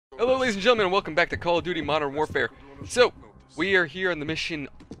Hello ladies and gentlemen, and welcome back to Call of Duty Modern Warfare. So, we are here on the mission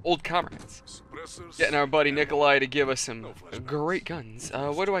Old Comrades. Getting our buddy Nikolai to give us some great guns.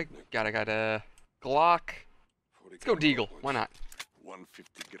 What do I got? I got a Glock. Let's go Deagle, why not?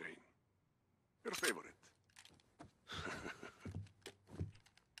 150 grain. Your favorite.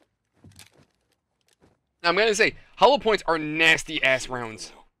 Now I'm gonna say, hollow points are nasty ass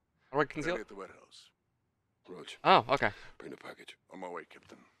rounds. How do I conceal it? At the warehouse. Roach. Oh, okay. Bring the package. On my way,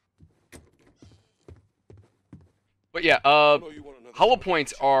 Captain. But yeah, hollow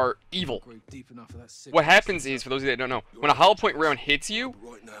points are evil. What happens is, for those of you that don't know, when a hollow point round hits you,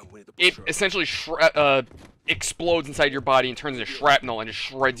 it essentially explodes inside your body and turns into shrapnel and just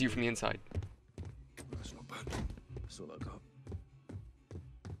shreds you from the inside.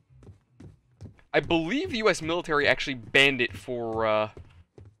 I believe the U.S. military actually banned it for,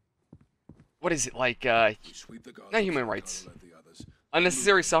 what is it, like, not human rights.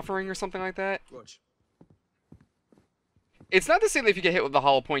 Unnecessary suffering or something like that? It's not to say that if you get hit with the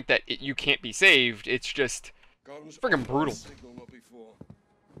hollow point that you can't be saved, it's just friggin' brutal.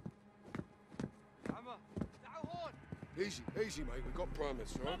 Easy, easy, mate. We've got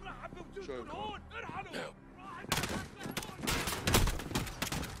primates, right? Show now.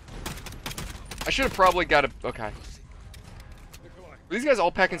 I should have probably got a... Okay. Are these guys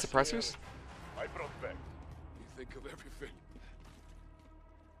all packing suppressors? I brought back. You think of everything.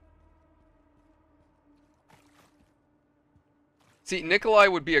 See, Nikolai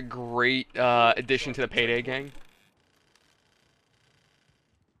would be a great addition to the Payday gang.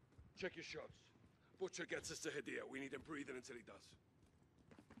 Check your shots. Butcher gets us to Hadir. We need him breathing until he does.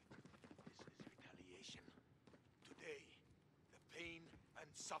 This is retaliation. Today, the pain and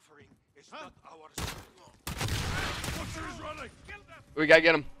suffering is not ours. Butcher is running! We gotta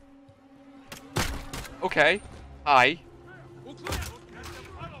get him. Okay. Hi.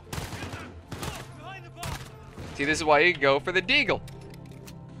 See, this is why you go for the Deagle.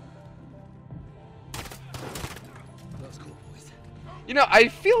 You know, I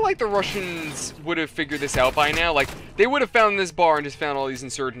feel like the Russians would have figured this out by now. Like, they would have found this bar and just found all these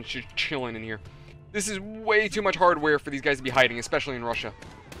insurgents just chilling in here. This is way too much hardware for these guys to be hiding, especially in Russia.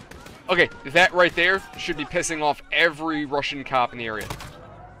 Okay, that right there should be pissing off every Russian cop in the area.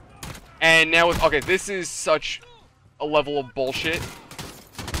 And now with... Okay, this is such a level of bullshit.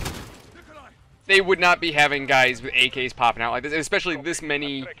 They would not be having guys with AKs popping out like this, especially this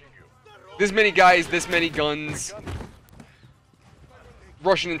many guys, this many guns.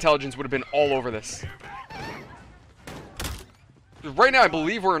 Russian intelligence would have been all over this. Right now, I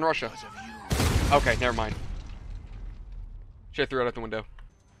believe we're in Russia. Okay, never mind. Should I throw it out the window?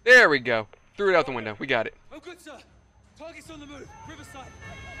 There we go. Threw it out the window. We got it. Oh, good, sir. Target's on the move. Riverside.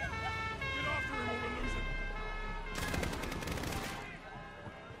 Get after him or we're losing.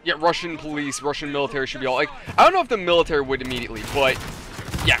 Yeah, Russian police, Russian military should be all like... I don't know if the military would immediately, but...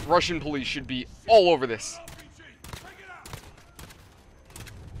 Yeah, Russian police should be all over this.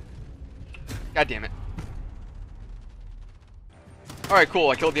 God damn it. Alright,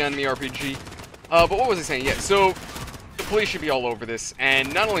 cool. I killed the enemy RPG. But what was I saying? Yeah, so... The police should be all over this.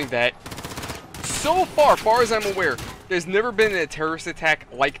 And not only that... So far as I'm aware, there's never been a terrorist attack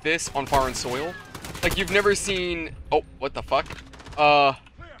like this on foreign soil. Like, you've never seen... Oh, what the fuck? I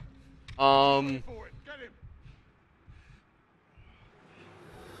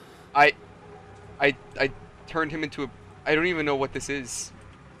turned him into a... I don't even know what this is.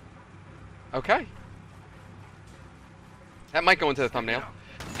 Okay. That might go into the thumbnail.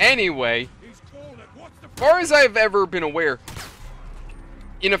 Anyway, as far as I've ever been aware,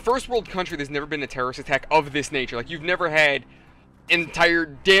 in a first world country, there's never been a terrorist attack of this nature. Like, you've never had entire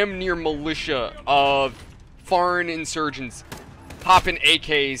damn near militia of foreign insurgents popping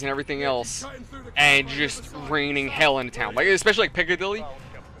AKs and everything else and just raining hell into town. Like, especially like Piccadilly.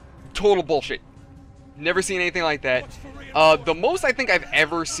 Total bullshit. Never seen anything like that. The most I think I've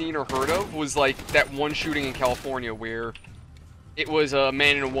ever seen or heard of was like that one shooting in California where it was a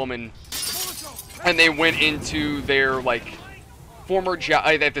man and a woman and they went into their like former job,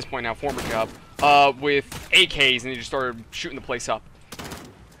 at this point now, former job, with AKs and they just started shooting the place up.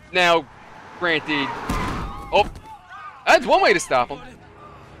 Now, granted, oh, that's one way to stop them.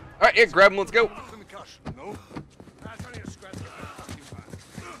 Alright, yeah, grab them, let's go.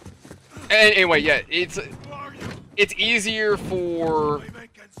 And anyway, yeah, it's easier for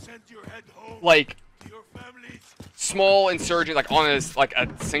like small insurgent, like on a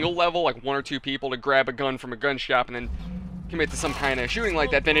single level, like one or two people to grab a gun from a gun shop and then commit to some kind of shooting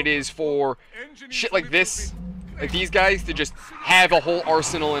like that than it is for shit like this, like these guys, to just have a whole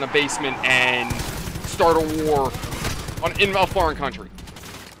arsenal in a basement and start a war in a foreign country.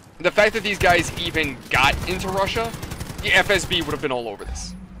 The fact that these guys even got into Russia, the FSB would have been all over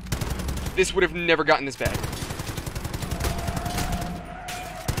this. This would have never gotten this bad.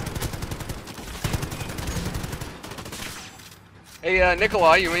 Hey,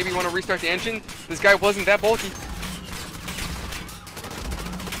 Nikolai, you maybe want to restart the engine? This guy wasn't that bulky.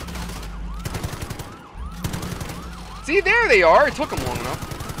 See, there they are. It took them long enough.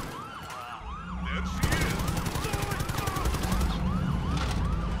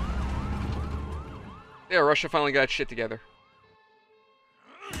 Yeah, Russia finally got its shit together.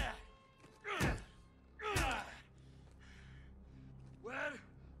 Where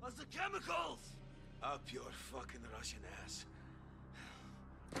are the chemicals? Up your fucking Russian ass.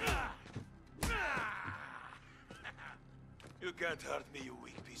 You can't hurt me, you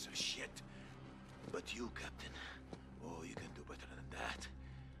weak piece of shit. But you, Captain, oh, you can do better than that.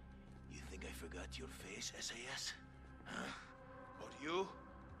 You think I forgot your face, SAS? Huh? Or you,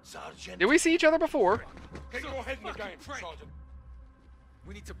 Sergeant? Did we see each other before? Get your head in the game, pray. Sergeant.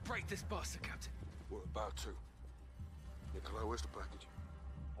 We need to break this bastard, Captain. We're about to. Nikolai, where's the package?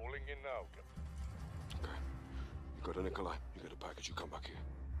 Pulling in now, Captain. Okay. You go to Nikolai. You get a package. You come back here.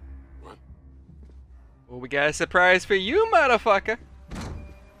 Right? Well, we got a surprise for you, motherfucker.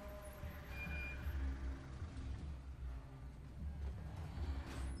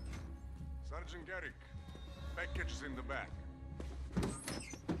 Sergeant Garrick, package is in the back.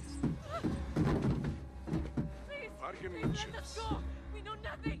 Bargain Let us chips go! We know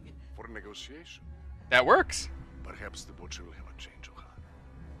nothing! for negotiation. That works. Perhaps the butcher will have a change of heart.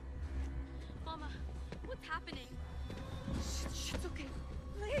 Mama, what's happening? Shh, it's okay.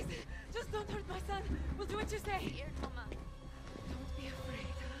 Please, just don't hurt my son. We'll do what you say. Here, Mama. Don't be afraid,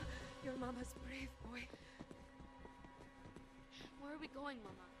 huh? Your mama's brave, boy. Where are we going,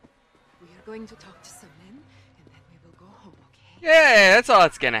 Mama? We are going to talk to some men, and then we will go home, okay? Yeah, that's all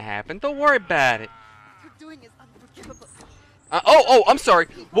that's gonna happen. Don't worry about it. What you're doing is unforgivable. I'm sorry.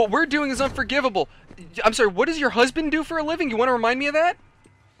 What we're doing is unforgivable. I'm sorry, what does your husband do for a living? You want to remind me of that?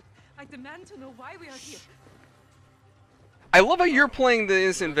 I demand to know why we are here. I love how you're playing the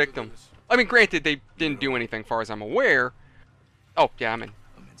innocent victim. I mean, granted, they didn't do anything, far as I'm aware. Oh, yeah, I'm in.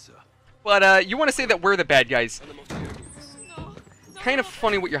 I'm in, sir. But, you want to say that we're the bad guys. No. Kind of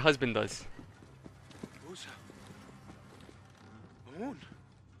funny what your husband does. Who's Moon?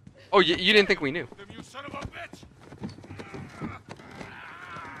 Oh, you didn't think we knew. You son of a bitch!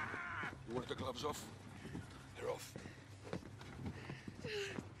 You want the gloves off? They're off.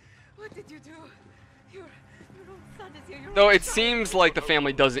 What did you do? Your own son is here. Your Though own it child. seems like the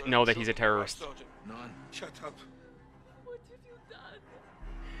family doesn't know that he's a terrorist. Sergeant. None. Shut up. What have you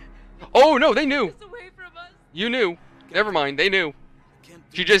done? Oh, no, they knew. This away from us. You knew. Never mind, they knew.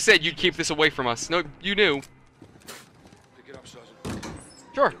 She just said you'd keep this away from us. No, you knew. Pick it up, Sergeant.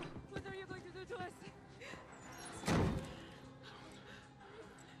 Sure. What are you going to do to us?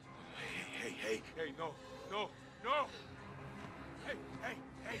 Hey, no.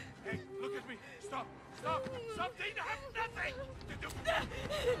 Hey, look at me. Stop. They have nothing to do.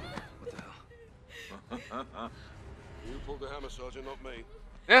 What the hell? You pulled the hammer, Sergeant, not me.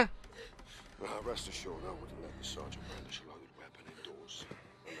 Yeah. Rest assured, I wouldn't let the Sergeant brandish a loaded weapon indoors.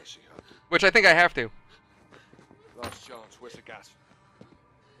 Unless he had to. Which I think I have to. Last chance. Where's the gas?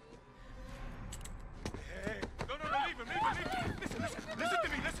 Hey, no, leave him.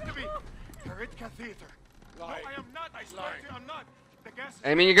 Listen to me. Karitka Theater. No, I am not. I swear to you, I'm not. The gas is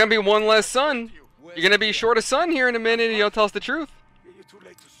I mean, you're gonna be one less son. You're gonna be short a son here in a minute, and you'll tell us the truth. You're too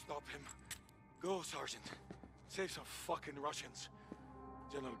late to stop him. Go, Sergeant. Save some fucking Russians.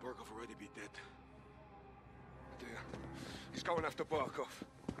 General Barkov already be dead. Dear. He's going after Barkov.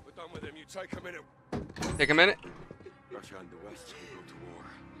 We're done with him. You take a minute. Take a minute. Russia and the West will go to war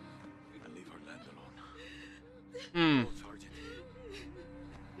and leave our land alone. Go, Sergeant.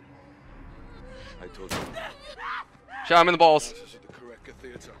 I told you. Shot him in the balls. This is the Kareka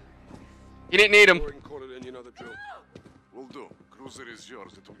Theater. You didn't need him. Or you can call it in, you know the drill. Will do. Cruiser is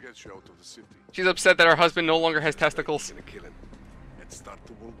yours. It will get you out of the city. She's upset that her husband no longer has testicles. Gonna kill him. Let's start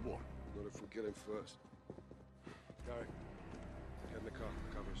the World War. Not if we kill him first. Gary, get in the car.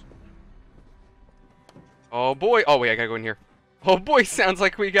 Covers. Oh boy. Oh wait, I gotta go in here. Oh boy, sounds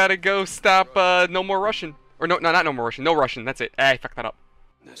like we gotta go stop No More Russian. Or no, not No More Russian. No Russian. That's it. I fucked that up.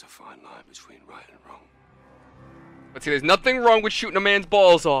 There's a fine line between right and wrong. But see, there's nothing wrong with shooting a man's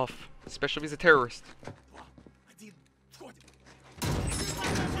balls off, especially if he's a terrorist. Один, входим.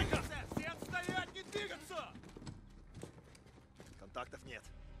 Всем стоять, не двигаться! Контактов нет.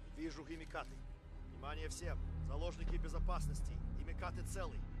 Вижу химикаты. Внимание всем. Заложники безопасности. Химикаты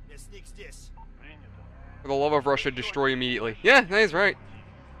целый. Мясник здесь. For the love of Russia, destroy immediately. Yeah, that is right.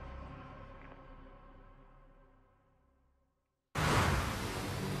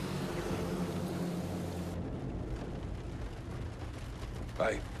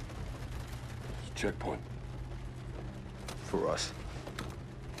 Hey. It's a checkpoint. For us.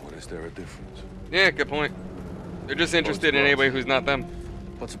 What is there a difference? Yeah, good point. They're just interested in anybody who's not them.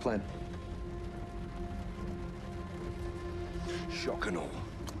 What's the plan? Shock and all.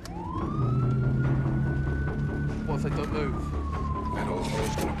 What if they don't move? Then all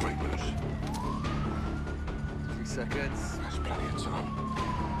hell's gonna break loose. 3 seconds. There's plenty of time.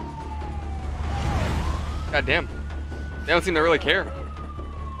 God damn. They don't seem to really care.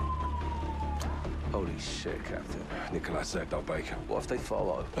 Holy shit, Captain. Nikolai said they'll bake him. What if they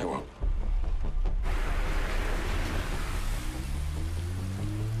follow? They won't.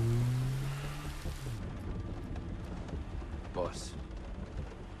 Boss.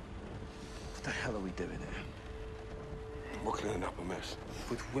 What the hell are we doing here? We're cleaning up a mess.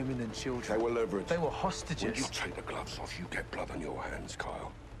 With women and children. They were leverage. They were When hostages. you take the gloves off, you get blood on your hands,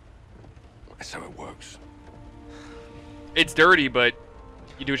 Kyle. That's how it works. It's dirty, but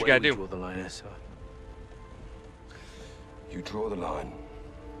you do what you Where gotta we do. draw the line, sir. You draw the line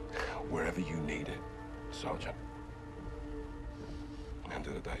wherever you need it, Sergeant. End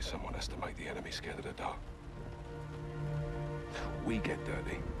of the day, someone has to make the enemy scared of the dark. We get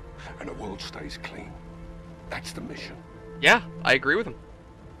dirty, and the world stays clean. That's the mission. Yeah, I agree with him.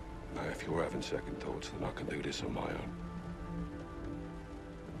 Now, if you're having second thoughts, then I can do this on my own.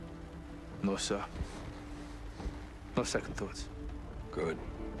 No, sir. No second thoughts. Good.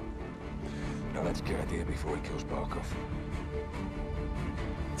 Now let's get out of here before he kills Barkov.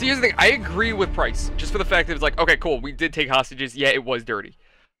 See, here's the thing. I agree with Price, just for the fact that it's like, okay, cool, we did take hostages. Yeah, it was dirty,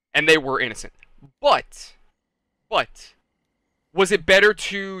 and they were innocent. But, was it better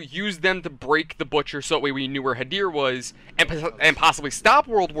to use them to break the Butcher so that way we knew where Hadir was and possibly stop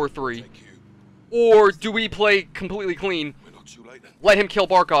World War III? Or do we play completely clean, We're not too late then. let him kill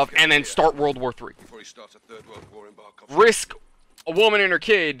Barkov, and then start World War III? Before he starts a third world war in Barkov. Risk a woman and her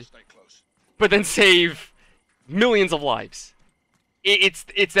kid, Stay close. but then save millions of lives.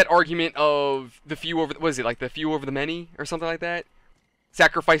 It's that argument of the few over, what is it, like the few over the many, or something like that?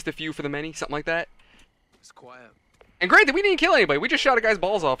 Sacrifice the few for the many, something like that. It's quiet. And granted, we didn't kill anybody, we just shot a guy's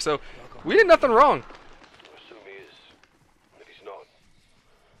balls off, so we did nothing wrong. I assume he is. If he's not,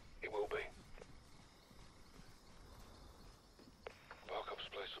 he will be. Barkov's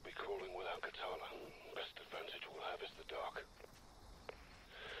place will be crawling without Katana. Best advantage we'll have is the dark.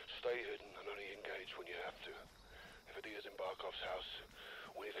 Stay hidden and only engage when you have to. If Hadir's in Barkov's house,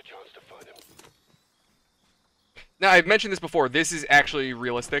 we need a chance to find him. Now, I've mentioned this before, this is actually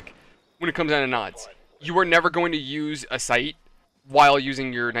realistic when it comes down to nods. You are never going to use a sight while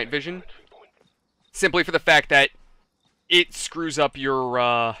using your night vision, simply for the fact that it screws up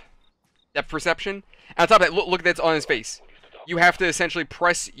your depth perception. And on top of that, look that's on his face. You have to essentially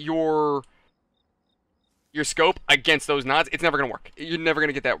press your scope against those nods. It's never going to work. You're never going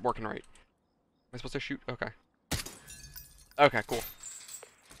to get that working right. Am I supposed to shoot? Okay. Okay, cool.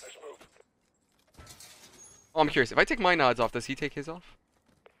 Oh, I'm curious. If I take my nods off, does he take his off?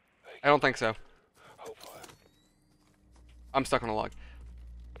 I don't think so. I'm stuck on a log.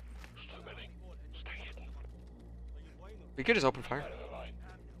 We could just open fire.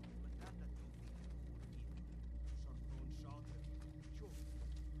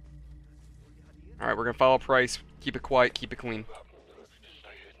 Alright, we're gonna follow Price. Keep it quiet, keep it clean.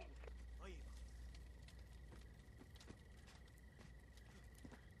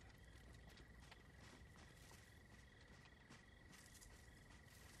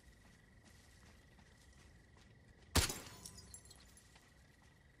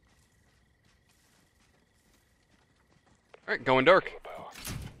 Alright, going dark.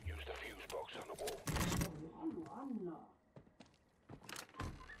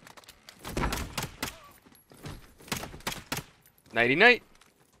 Nighty night.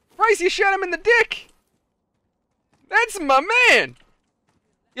 Bryce, you shot him in the dick! That's my man!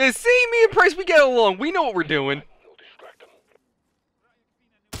 You see, me and Price, we get along. We know what we're doing.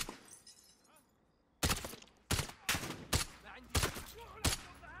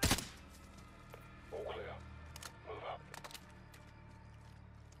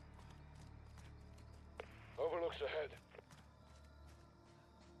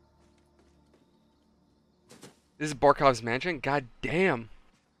 This is Barkov's mansion? God damn.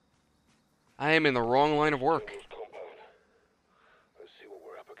 I am in the wrong line of work. Let's see what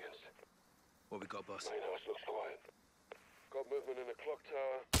we're up against. What we got, boss? Main house looks quiet. Got movement in the clock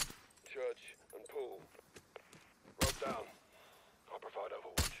tower, church, and pool. Rope down. I'll provide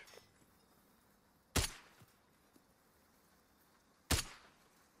overwatch.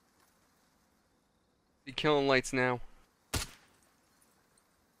 Be killing lights now.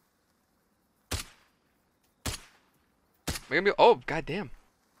 I gonna be? Oh, goddamn.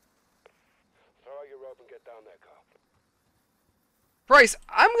 Throw out your rope and get down there, Carl. Bryce,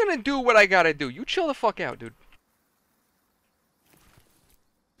 I'm gonna do what I gotta do. You chill the fuck out, dude.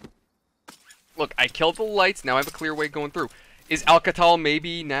 Look, I killed the lights. Now I have a clear way going through. Is Alcatal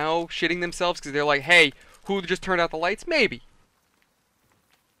maybe now shitting themselves because they're like, hey, who just turned out the lights? Maybe.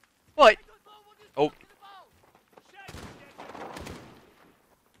 But, oh.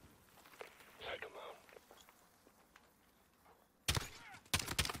 Take him out.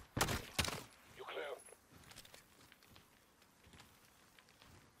 You clear?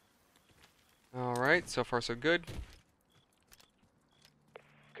 Alright, so far so good.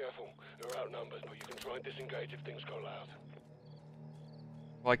 Careful, they're outnumbered, but you can try and disengage if things go loud.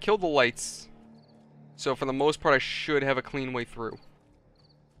 Well, I killed the lights. So for the most part, I should have a clean way through.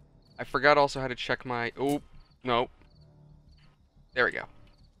 I forgot also how to check my... Oh, no. There we go.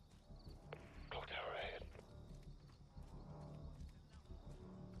 Clock tower ahead.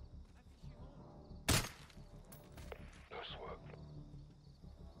 Nice work.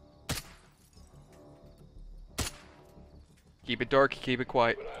 Keep it dark, keep it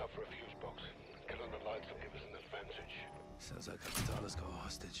quiet. We'll out for a fuse box. Killing the lights will give us an advantage. Sounds like Capitala's got a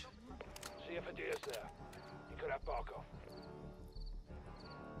hostage. See if Adia's there. You could have Barkov.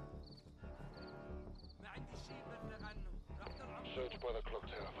 ما عندي شيء بلغ عنه. راح طلع Search by the clock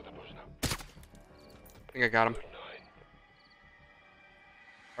tower for the prisoner. I think I got him. Good night.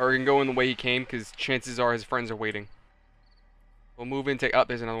 Or we can go in the way he came, because chances are his friends are waiting. We'll move in, take... Oh,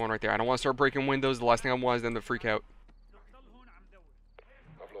 there's another one right there. I don't want to start breaking windows. The last thing I want is them to freak out.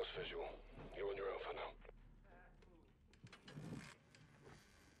 I've lost visual. You're on your own for now.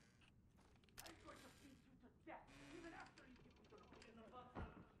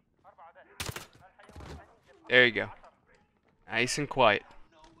 There you go. Nice and quiet.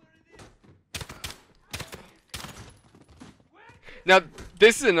 Now,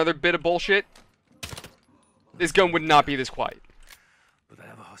 this is another bit of bullshit. This gun would not be this quiet. But I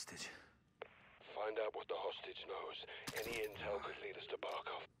have a hostage. Find out what the hostage knows. Any intel could lead us to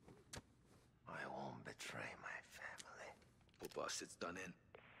Barkov. I won't betray my family. But boss, it's done in.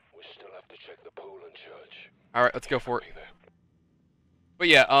 We still have to check the pool and church. Alright, let's go for it. Be there. But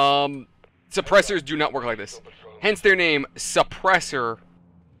yeah, suppressors do not work like this. Hence their name, suppressor.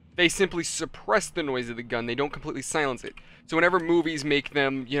 They simply suppress the noise of the gun. They don't completely silence it. So whenever movies make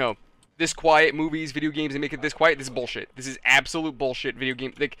them, you know, this quiet, movies, video games, they make it this quiet, this is bullshit. This is absolute bullshit video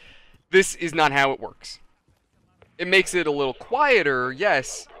game. Like, this is not how it works. It makes it a little quieter,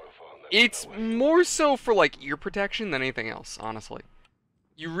 yes. It's more so for, like, ear protection than anything else, honestly.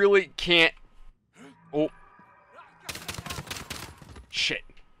 You really can't... Oh. Shit.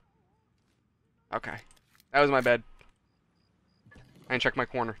 Okay. That was my bad. I didn't check my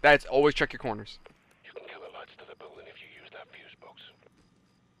corner. That's always check your corners. You can kill the lights to the building if you use that fuse box.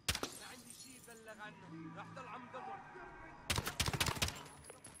 ما عندي شيء بلغ عنه. راح طلع مدمر.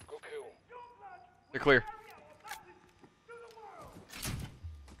 Go kill. They're clear.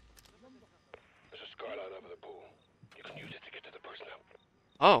 There's a skylight over the pool. You can use it to get to the prisoner.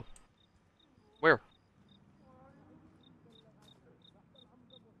 Oh. Where?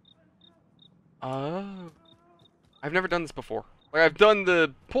 Oh. I've never done this before. Like, I've done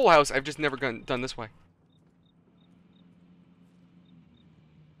the pool house, I've just never done this way.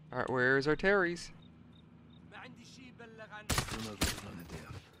 Alright, where's our Terry's? ما عندي شيء بلغ عنه. We're not waiting on a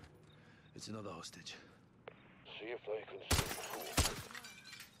damn. It's another hostage. See if they can see the pool.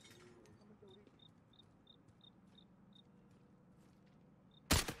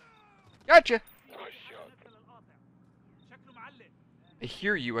 Gotcha! Nice shot. شكله معلق. I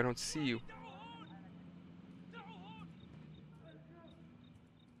hear you, I don't see you.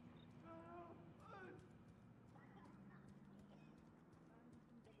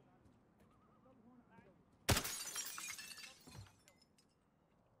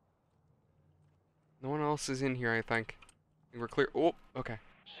 No one else is in here, I think. We're clear. Oh, okay.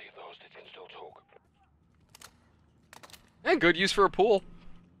 See if the hostage can still talk. And good use for a pool.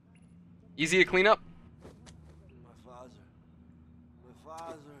 Easy to clean up. My father. My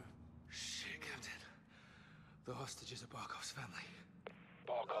father. Shit, Captain. The hostage is a Barkov's family.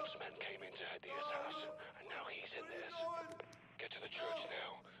 Barkov's men came into Hadia's house, and now he's in theirs. Get to the church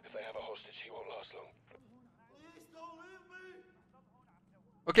now. If they have a hostage, he won't last long. Please don't leave me.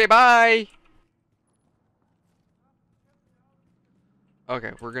 Okay, bye!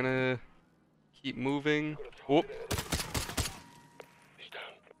 Okay, we're gonna keep moving. Whoop. He's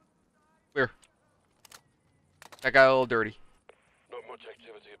down. Where? That got a little dirty. Not much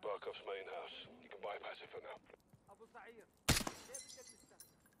activity at Barkov's main house. You can bypass it for now. أبو سعير. ليه بدك تستنى؟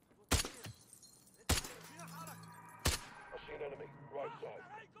 أبو سعير. شنو حالك؟ I'll see See an enemy, right side.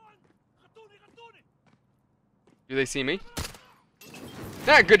 Do they see me?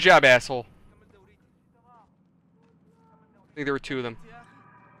 Ah, good job, asshole. I think there were two of them.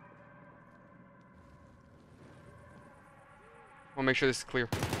 I want to make sure this is clear.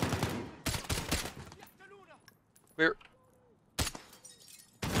 Clear.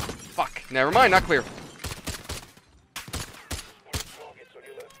 Fuck. Never mind, not clear.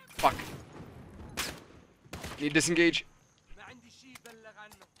 Fuck. Need to disengage.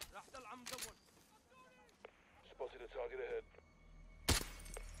 Spotted a target ahead.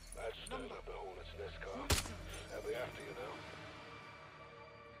 That's still up the Hornet's nest car. They'll be after you now.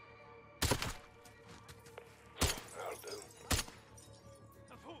 That'll do.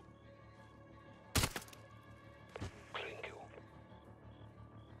 Clean kill.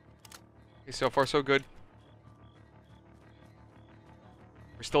 Okay, so far so good.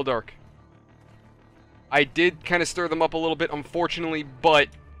 We're still dark. I did kind of stir them up a little bit, unfortunately, but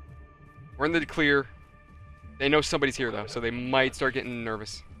we're in the clear. They know somebody's here, though, so they might start getting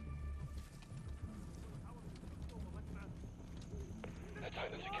nervous. That's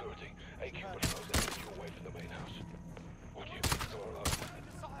heightened security. AQ patrols that take you away from the main house. What do you think is going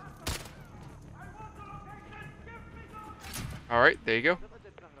on? Alright, there you go.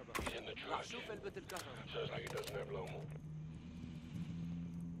 He's in the truck. Sounds like he doesn't have long.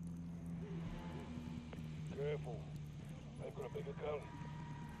 Careful. They've got a bigger gun.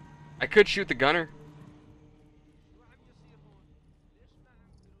 I could shoot the gunner.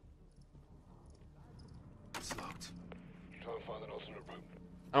 It's locked. Try and find an alternate route.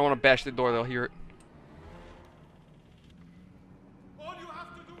 I don't want to bash the door, they'll hear it. All you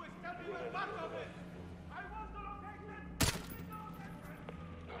have to do is tell me where Barkov is. I want the location.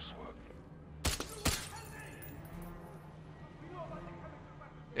 Nice work.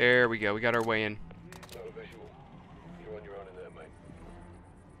 There we go, we got our way in. Not a visual. You're on your own in there, mate.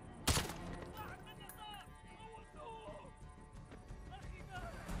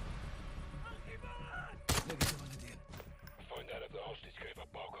 Find out if the hostage gave up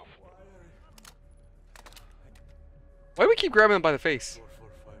Barkov. Why do we keep grabbing him by the face?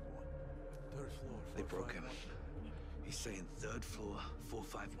 4451. Third floor. They broke him. He's saying third floor,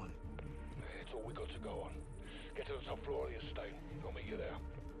 451. It's all we got to go on. Get to the top floor of the estate. I'll meet you there.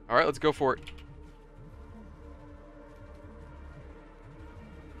 Alright, let's go for it.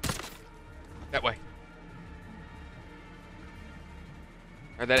 That way.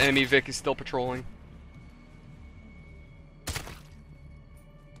 Alright, that enemy Vic is still patrolling.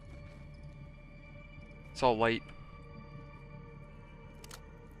 It's all light.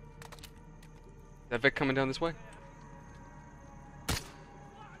 Is that Vic coming down this way?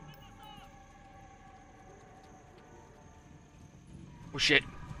 Oh shit.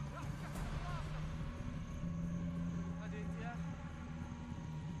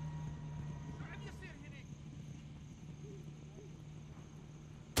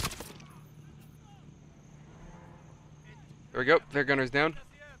 There we go. Their gunner's down.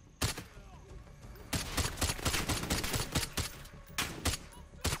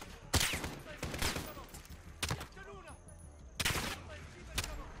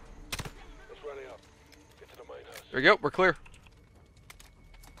 Let's rally up. Get to the main house. There we go. We're clear.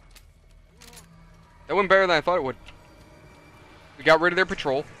 That went better than I thought it would. We got rid of their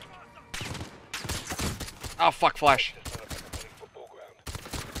patrol. Oh, fuck, flash. Just set up like a bloody football ground.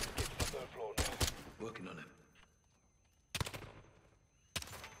 Get to the third floor now. Working on him.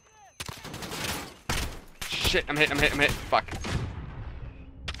 Shit, I'm hit, I'm hit, I'm hit. Fuck.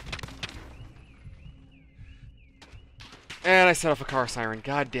 And I set off a car siren.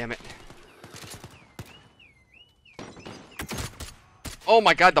 God damn it. Oh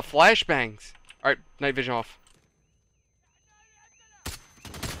my god, the flashbangs. Alright, night vision off.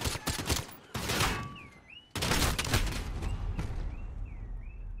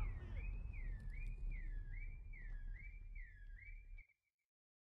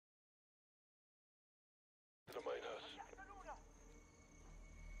 To the main house.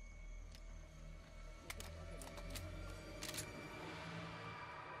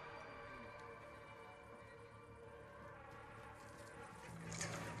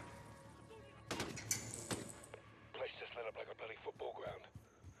 Place just lit up like a bloody football ground.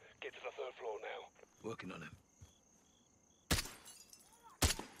 Get to the third floor now. Working on him.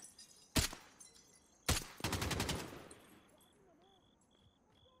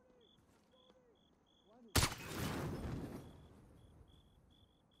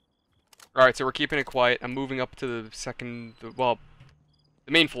 Alright, so we're keeping it quiet. I'm moving up to the second, well,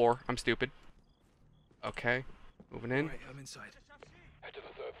 the main floor. I'm stupid. Okay, moving in. Alright, I'm inside. Head to the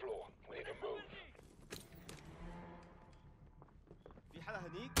third floor. We need to move.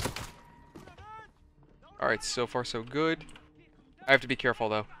 Alright, so far so good. I have to be careful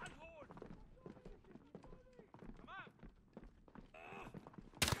though.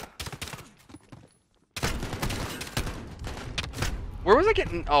 Where was I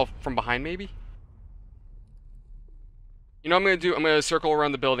getting? Oh, from behind maybe? You know what I'm gonna circle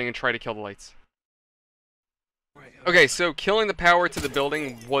around the building and try to kill the lights. Okay, so killing the power to the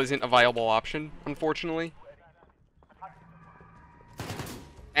building wasn't a viable option, unfortunately.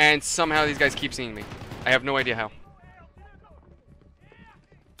 And somehow these guys keep seeing me. I have no idea how.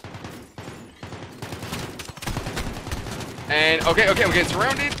 And, okay, I'm getting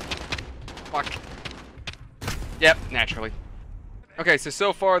surrounded. Fuck. Yep, naturally. Okay,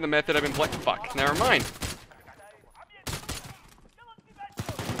 so far the method I've been playing... Fuck, never mind.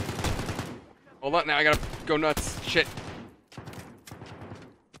 Hold on, now I gotta go nuts. Shit.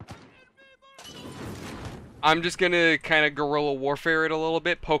 I'm just gonna kind of guerrilla warfare it a little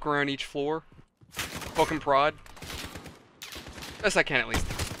bit, poke around each floor. Poke and prod. Best I can, at least.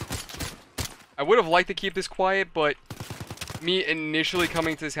 I would have liked to keep this quiet, but me initially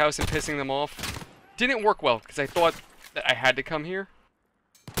coming to this house and pissing them off didn't work well, because I thought that I had to come here.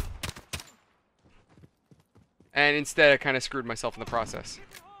 And instead, I kind of screwed myself in the process.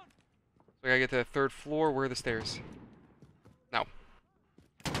 So I gotta get to the 3rd floor. Where are the stairs? No.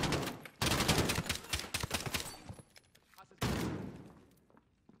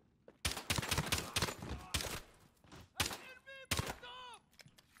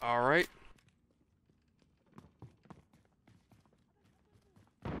 Alright.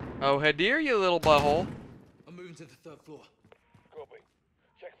 Oh, Hadir, you little butthole. I'm moving to the 3rd floor. Copy.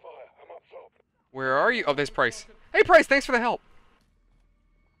 Check fire. I'm up top. Where are you? Oh, there's Price. Hey, Price, thanks for the help.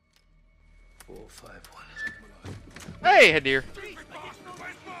 451. Hey, Hadir. He's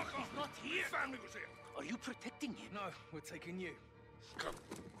not here. Family was here. Are you protecting him? No, we're taking you. Come.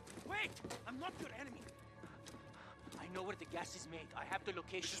 Wait! I'm not your enemy. I know where the gas is made. I have the This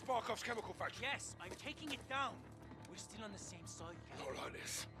location. is Barkov's chemical factory. Yes, I'm taking it down. We're still on the same side. Not like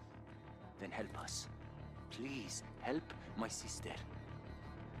this. Then help us. Please, help my sister.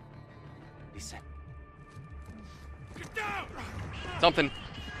 Listen. Get down! Something.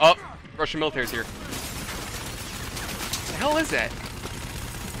 Oh, Russian military's here. What the hell is that?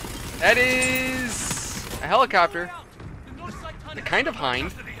 That is a helicopter. The kind of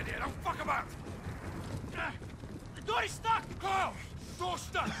Hind. Custody in here. Don't fuck about. The door is stuck! Carl! Door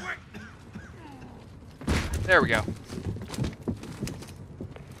stuck. Quick! There we go.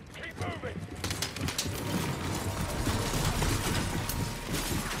 Keep moving.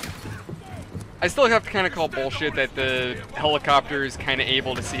 I still have to kind of call bullshit that the helicopter is kind of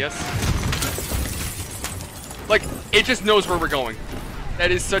able to see us. Like, it just knows where we're going. That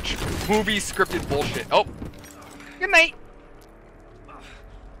is such movie scripted bullshit. Oh. Good night.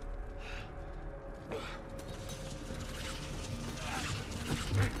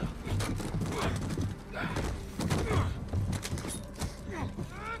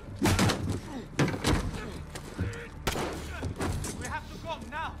 We have to go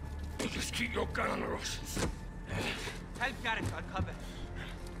now. Just keep your gun on the Russians. Help Garrett, I'll cover.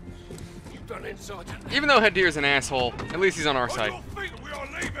 You done in, Sergeant? Even though Hadir's an asshole, at least he's on our On side. your feet, we are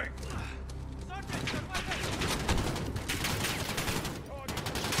leaving. Sergeant, your weapon!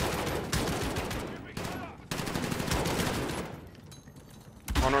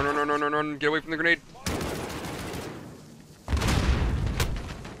 Run. Get away from the grenade.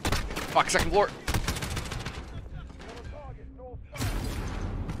 Fuck, 2nd floor.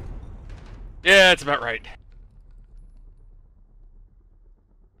 Yeah, that's about right.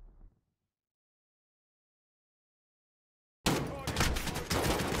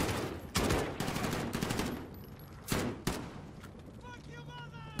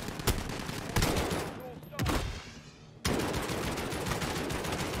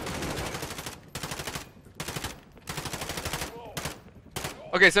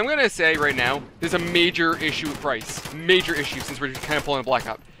 Okay, so I'm gonna say right now, there's a major issue with Price. Major issue, since we're kind of pulling a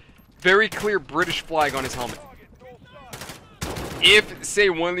blackout. Very clear British flag on his helmet. If,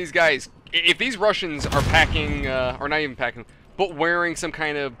 say, one of these guys, if these Russians are packing, or not even packing, but wearing some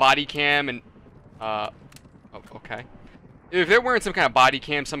kind of body cam and, oh, okay. If they're wearing some kind of body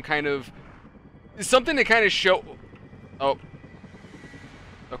cam, some kind of, something to kind of show, oh,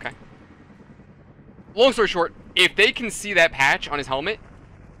 okay. Long story short, if they can see that patch on his helmet,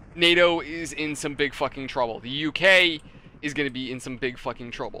 NATO is in some big fucking trouble. The UK is going to be in some big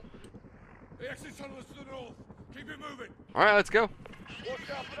fucking trouble. The exit tunnel is to the north. Keep it moving. Alright, let's go. Watch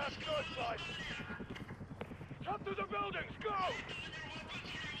out for that searchlight. Cut through the buildings. Go!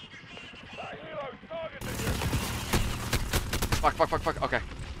 Hey, Hilo, target you. Fuck, fuck, fuck, fuck. Okay.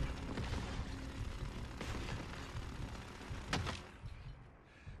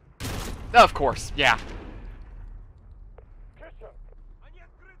 Of course, yeah.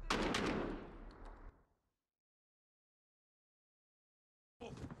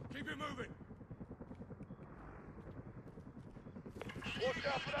 Keep it moving. Watch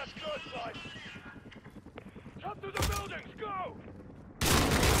out for that searchlight. Come through the buildings, go!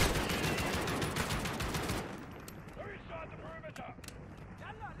 They're inside the perimeter.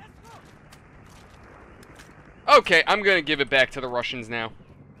 Okay, I'm gonna give it back to the Russians now.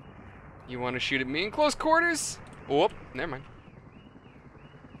 You want to shoot at me in close quarters? Whoop, never mind.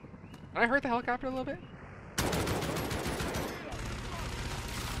 Can I hurt the helicopter a little bit?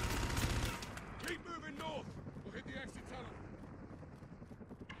 Keep moving north. We'll hit the exit tunnel.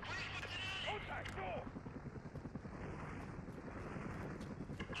 Contact north.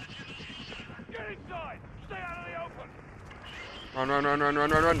 Get inside. Stay out of the open. Run, run, run, run,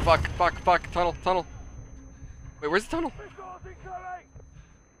 run, run, run. Fuck, fuck, fuck. Tunnel, tunnel. Wait, where's the tunnel? Missiles incoming.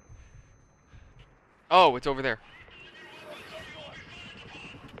 Oh, it's over there.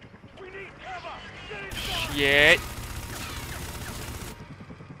 We need cover. Get inside. Shit.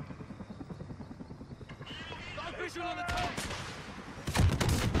 Visual on the top.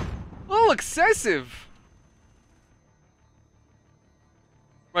 A little excessive.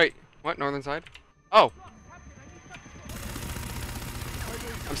 Wait, what? Northern side? Oh.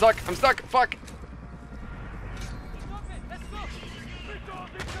 I'm stuck. I'm stuck. Fuck.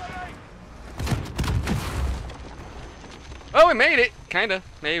 Oh, we made it. Kinda.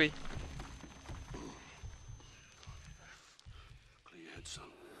 Maybe. Clear your head, son.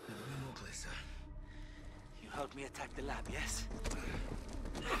 Never been more clear, sir. You helped me attack the lab, yes?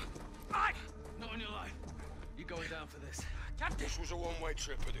 Not on your life. You're going down for this. Captain! This was a one-way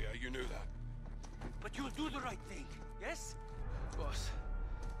trip, Padilla. You knew that. But you'll do the right thing, yes? Boss,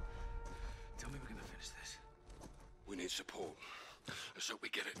 tell me we're gonna finish this. We need support. Let's hope we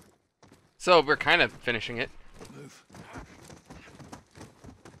get it. So we're kind of finishing it. Move.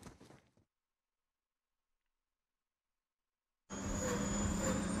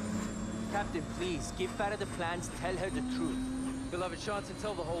 Captain, please, give Farah the plans, tell her the truth. We'll have a chance to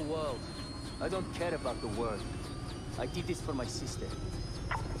tell the whole world. I don't care about the world. I did this for my sister.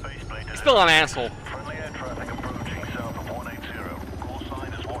 He's still an asshole. Friendly air traffic approaching south of 180. Call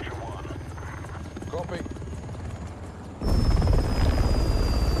sign is Watcher 1. Copy.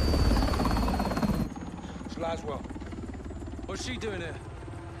 It's Laswell. What's she doing here?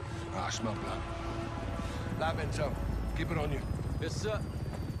 I smell blood. Lab intel. Keep it on you. Yes, sir.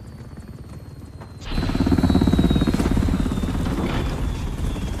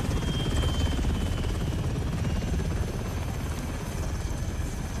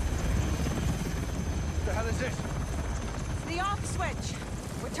 What the hell is this? The off switch.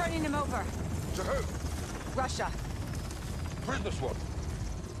 We're turning him over. To who? Russia. Prisoner swap.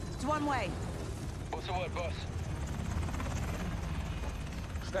 It's one way. What's the word, boss?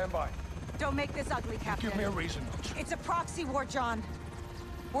 Stand by. Don't make this ugly, Captain. Give me a reason not to. It's a proxy war, John.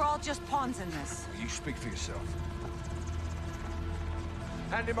 We're all just pawns in this. You speak for yourself.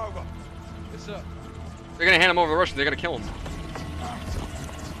 Hand him over. Yes, sir. They're gonna hand him over to the Russians. They're gonna kill him.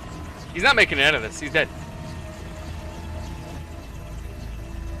 He's not making it out of this. He's dead.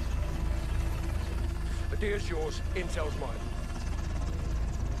 Idea's yours. Intel's mine.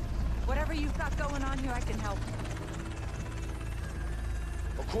 Whatever you've got going on here, I can help.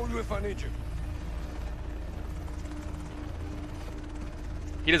 I'll call you if I need you.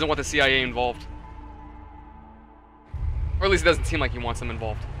 He doesn't want the CIA involved. Or at least it doesn't seem like he wants them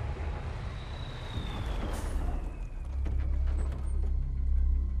involved.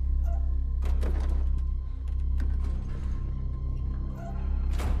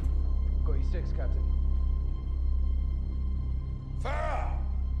 Got you 6, Captain. Farah!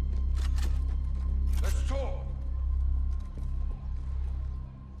 Let's talk.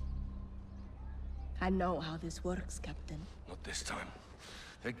 I know how this works, Captain. Not this time.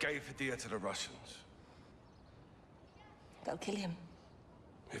 They gave Hadia to the Russians. They'll kill him.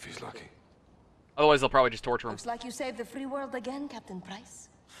 If he's lucky. Otherwise, they'll probably just torture him. Looks like you saved the free world again, Captain Price.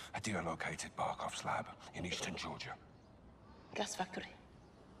 Hadia located Barkov's lab in eastern Georgia. Gas factory.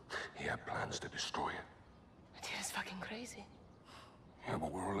 He had plans to destroy it. It is fucking crazy. Yeah,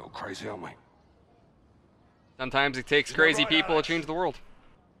 but we're a little crazy, aren't we? Sometimes it takes Is that crazy right, people Alex? to change the world.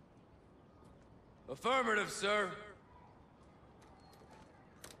 Affirmative, sir.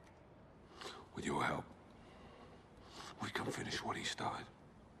 With your help, we can finish what he started.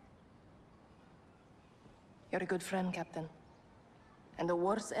 You're a good friend, Captain. And the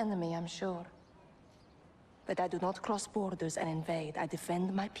worst enemy, I'm sure. But I do not cross borders and invade. I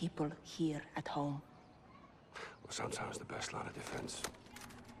defend my people here at home. Well, sometimes the best line of defense.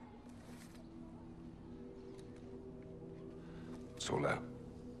 It's all out.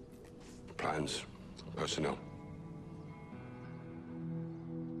 Plans, personnel.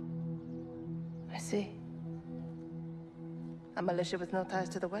 I see. A militia with no ties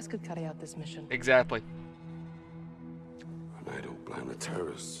to the West could carry out this mission. Exactly. And they'd all blame the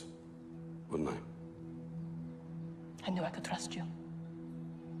terrorists, wouldn't they? I knew I could trust you.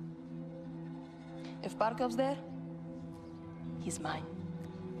 If Barkov's there, he's mine.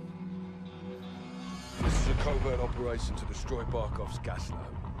 This is a covert operation to destroy Barkov's gas lab.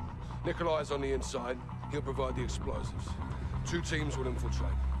 Nikolai's on the inside. He'll provide the explosives. 2 teams will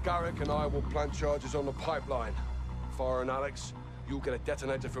infiltrate. Garrick and I will plant charges on the pipeline. Farah and Alex, you'll get a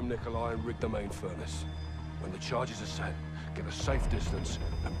detonator from Nikolai and rig the main furnace. When the charges are set, get a safe distance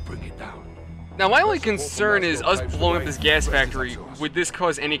and bring it down. Now, my only concern is us blowing up this gas factory. Would this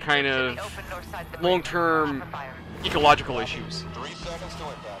cause any kind of long-term ecological issues? 3 seconds to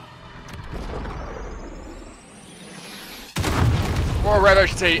impact. Or rather, I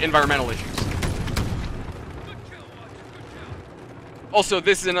should say environmental issues. Also,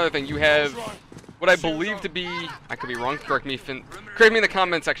 this is another thing. You have what I believe to be, I could be wrong, correct me in the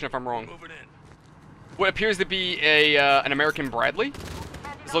comment section if I'm wrong. What appears to be an American Bradley.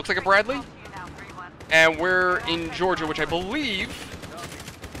 This looks like a Bradley. And we're in Georgia, which I believe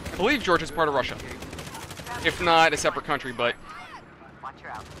Georgia's part of Russia. If not a separate country, but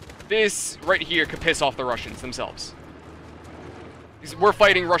this right here could piss off the Russians themselves. We're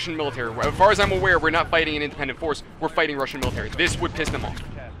fighting Russian military. As far as I'm aware, we're not fighting an independent force. We're fighting Russian military. This would piss them off.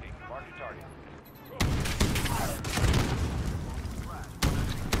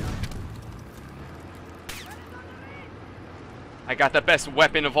 I got the best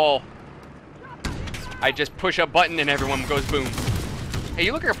weapon of all. I just push a button and everyone goes boom. Hey,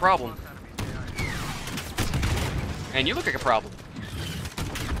 you look like a problem. And you look like a problem.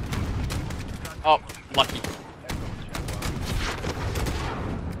 Oh, lucky.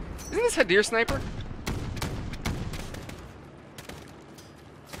 Isn't this a deer sniper?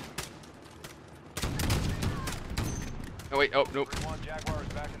 Oh wait, oh nope.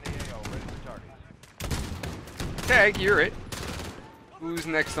 Tag, you're it. Who's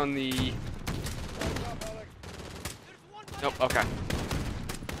next on the... Nope, okay.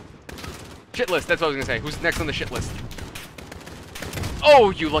 Shit list, that's what I was gonna say. Who's next on the shit list?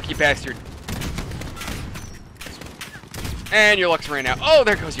 Oh, you lucky bastard. And your luck's ran out. Oh,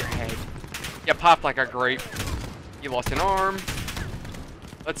 there goes your head. You popped like a grape. You lost an arm.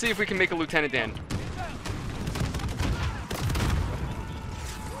 Let's see if we can make a Lieutenant Dan.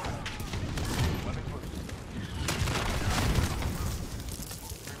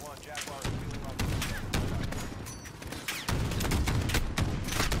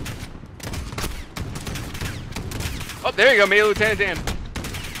 Oh, there you go, made Lieutenant Dan.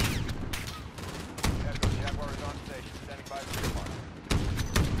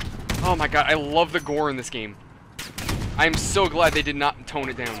 Oh my god, I love the gore in this game. I'm so glad they did not tone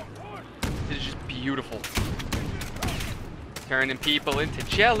it down. It is just beautiful. Turning people into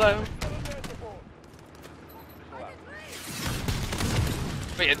jello.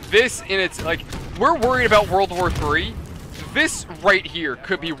 But yeah, this in its, like, we're worried about World War III. This right here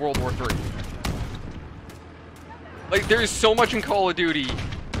could be World War III. Like, there's so much in Call of Duty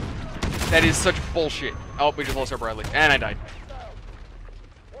that is such bullshit. Oh, we just lost our Bradley. And I died.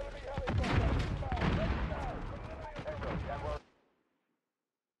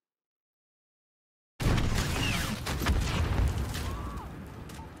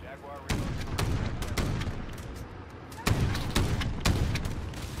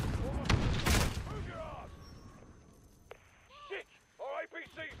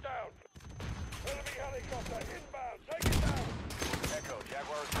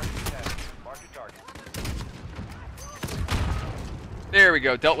 There we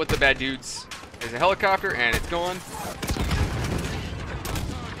go, dealt with the bad dudes. There's a helicopter, and it's gone.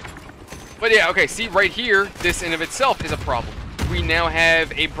 But yeah, okay, see, right here, this in of itself is a problem. We now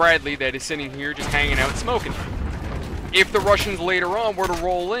have a Bradley that is sitting here just hanging out smoking. If the Russians later on were to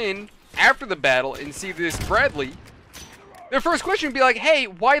roll in after the battle and see this Bradley, their first question would be like, hey,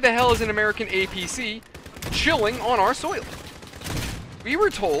 why the hell is an American APC chilling on our soil? We were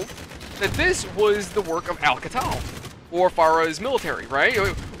told that this was the work of Alcatel. Or Farah's military, right?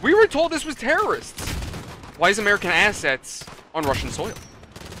 We were told this was terrorists. Why is American assets on Russian soil?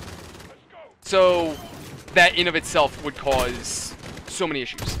 So, that in of itself would cause so many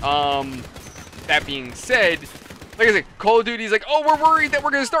issues. That being said, like I said, Call of Duty is like, oh, we're worried that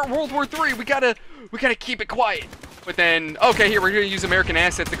we're going to start World War III. We gotta we gotta keep it quiet. But then, okay, here, we're gonna use American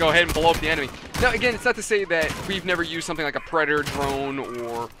assets to go ahead and blow up the enemy. Now, again, it's not to say that we've never used something like a Predator drone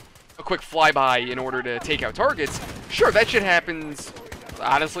or a quick flyby in order to take out targets. Sure, that shit happens,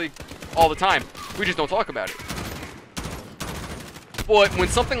 honestly, all the time. We just don't talk about it. But when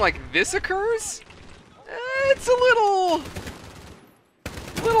something like this occurs, it's a little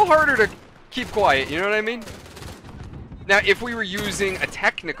harder to keep quiet, you know what I mean? Now, if we were using a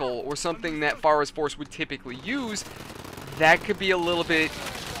technical or something that Farah's force would typically use, that could be a little bit,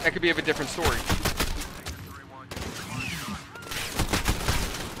 that could be of a different story.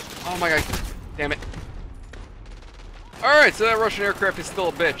 Oh my god, damn it. Alright, so that Russian aircraft is still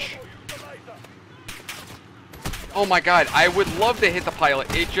a bitch. Oh my god, I would love to hit the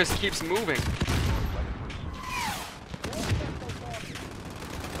pilot, it just keeps moving.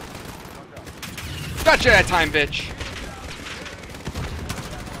 Gotcha that time, bitch.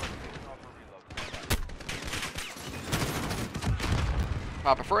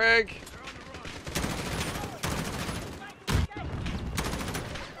 Pop a frag.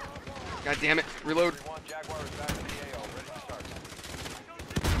 God damn it. Reload.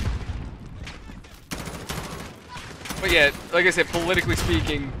 But yeah, like I said, politically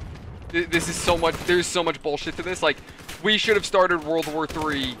speaking, this is so much, there's so much bullshit to this. Like, we should have started World War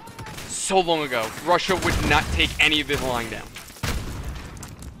III so long ago. Russia would not take any of this lying down.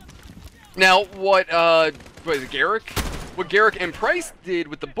 Now, what is it, Garrick? What Garrick and Price did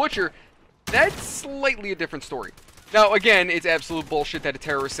with the Butcher, that's slightly a different story. Now, again, it's absolute bullshit that a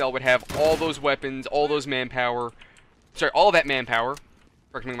terrorist cell would have all those weapons, all those manpower. Sorry, all that manpower.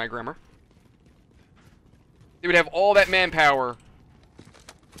 Correcting my grammar. They would have all that manpower,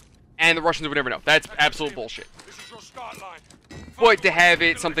 and the Russians would never know. That's absolute bullshit. But to have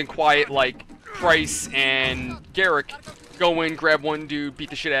it something quiet like Price and Garrick go in, grab one dude,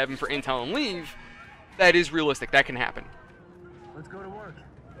 beat the shit out of him for intel and leave, that is realistic. That can happen. Let's go to work.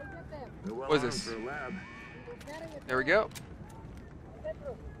 What is this? There we go.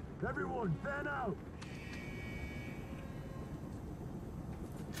 Everyone, fan out.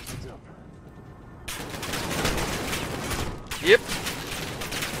 Yep.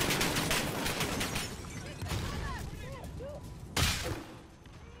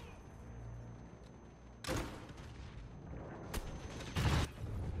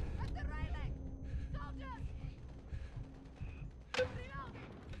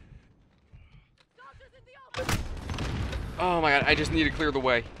 Oh my god, I just need to clear the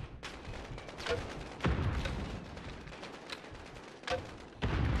way.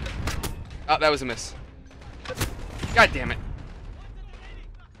 Oh, that was a miss. God damn it.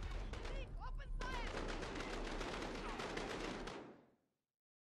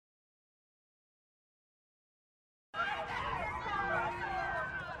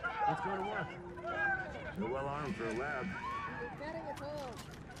 Let's go to work. You're well armed for a lab.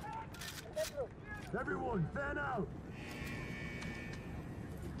 Everyone, fan out.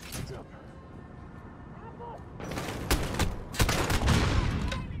 What's up?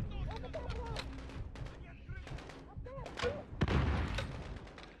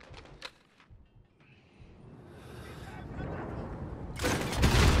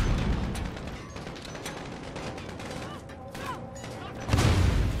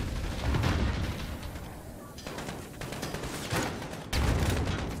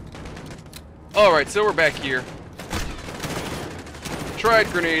 Alright, so we're back here. Tried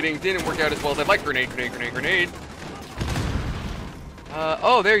grenading, didn't work out as well as I'd like. Grenade.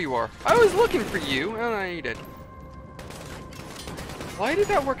 Oh, there you are. I was looking for you. Oh, no, you did. Why did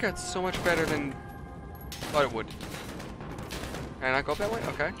that work out so much better than I thought it would? Can I not go up that way?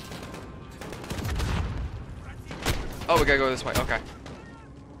 Okay. Oh, we gotta go this way. Okay.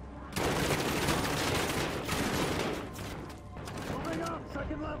 Moving up,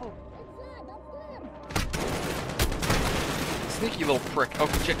 second level. Sneaky little prick. Oh,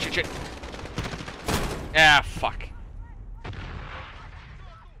 shit. Ah, fuck.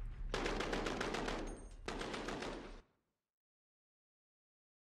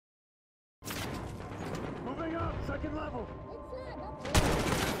 Moving up, second level.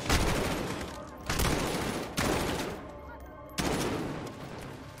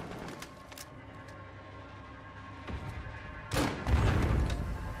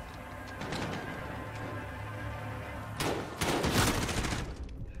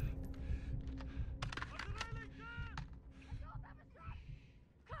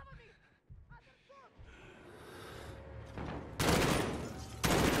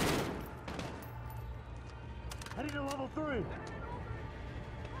 Heading to level 3.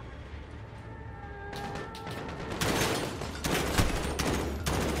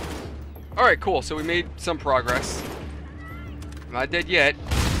 Alright, cool. So we made some progress. I'm not dead yet.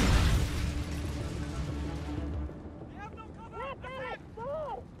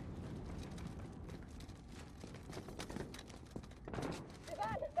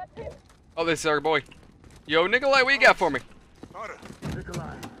 Oh, this is our boy. Yo, Nikolai, what you got for me? Farah,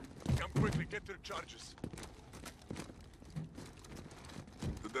 Nikolai. come quickly, get your charges.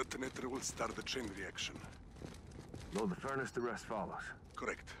 The detonator will start the chain reaction. Load the furnace, the rest follows.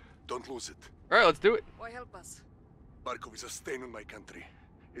 Correct. Don't lose it. Alright, let's do it. Why help us? Barkov is a stain on my country.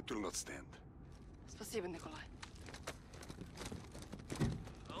 It will not stand. Спасибо, Nikolai.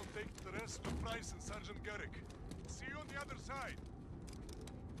 I'll take the rest of Price and Sergeant Garrick. See you on the other side.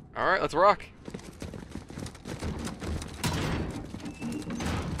 Alright, let's rock.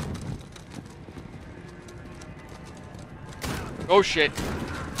 Oh shit.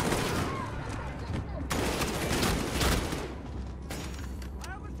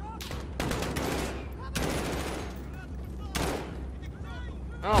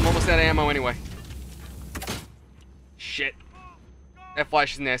 Oh, I'm almost out of ammo anyway. Shit. That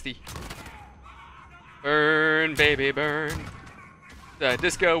flash is nasty. Burn, baby, burn. The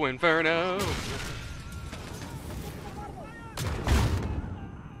Disco Inferno.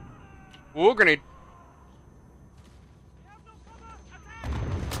 Ooh, grenade.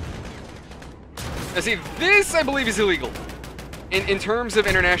 Now see, this I believe is illegal. In terms of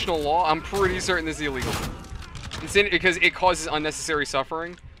international law, I'm pretty certain this is illegal. Because it causes unnecessary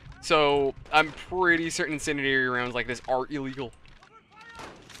suffering. So, I'm pretty certain incendiary rounds like this are illegal.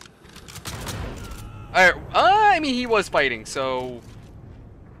 I mean, he was fighting, so...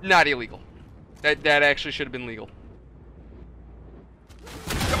 Not illegal. That actually should have been legal.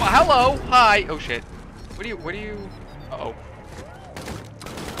 Come on, hello! Hi! Oh shit. What do you... Uh-oh.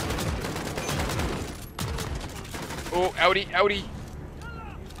 Oh, outie, outie.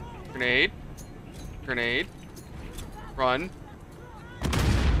 Grenade. Grenade. Run.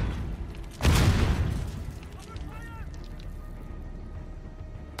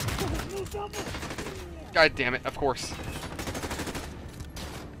 God damn it, of course.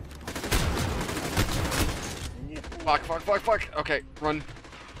 Fuck, fuck, fuck, fuck. Okay, run.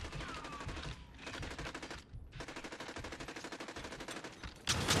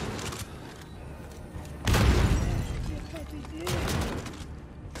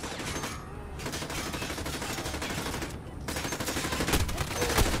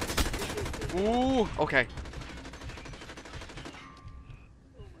 Ooh, okay.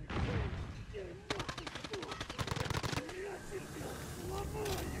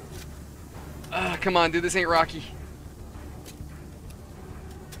 Come on, dude, this ain't Rocky.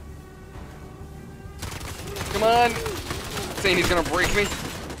 Come on. Saying he's gonna break me.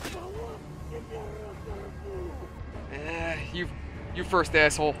 You first,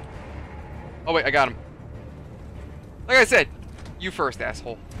 asshole. Oh wait, I got him. Like I said, you first,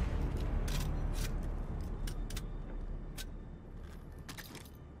 asshole.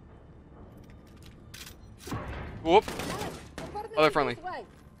 Whoop. Oh, they're friendly.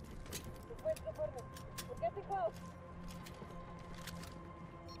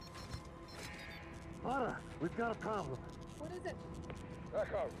 Farah, we've got a problem. What is it?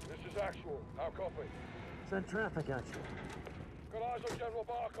 Echo, this is Actual. How copy? Send traffic at you. Got eyes on General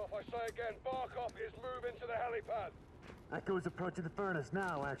Barkov. I say again, Barkov is moving to the helipad. Echo is approaching the furnace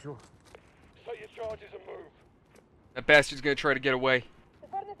now, Actual. Set your charges and move. That bastard's gonna try to get away. The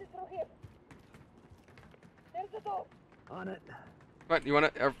furnace is through here. There's the door. On it. What, you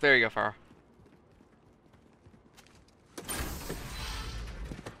wanna... Oh, there you go, Farah.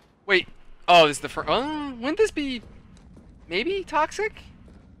 Wait. Oh, this is the first... wouldn't this be... Maybe toxic?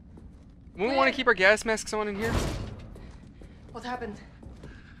 Wouldn't we want to keep our gas masks on in here? What happened?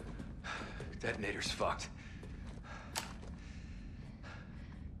 Detonator's fucked.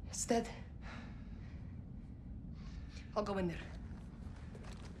 It's dead. I'll go in there.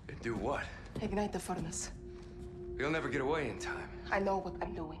 And do what? Ignite the furnace. We'll never get away in time. I know what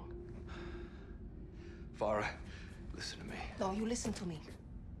I'm doing. Farah, listen to me. No, you listen to me.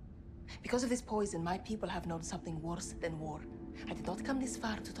 Because of this poison, my people have known something worse than war. I did not come this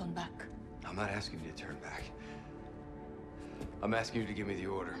far to turn back. I'm not asking you to turn back. I'm asking you to give me the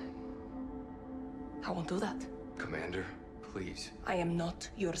order. I won't do that. Commander, please. I am not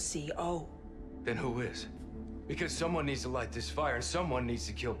your CO. Then who is? Because someone needs to light this fire and someone needs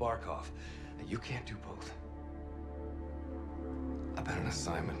to kill Barkov. And you can't do both. I've been an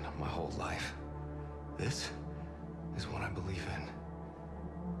assignment my whole life. This is what I believe in.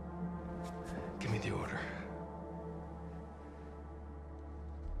 Give me the order.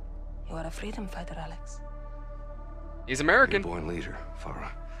 You are a freedom fighter, Alex. He's American. You're a born leader,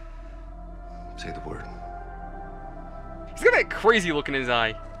 Farah. Say the word. He's got that crazy look in his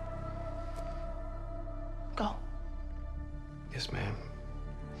eye. Go. Yes, ma'am.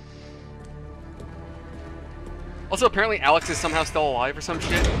 Also, apparently Alex is somehow still alive or some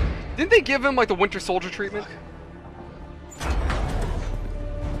shit. Didn't they give him, like, the Winter Soldier treatment?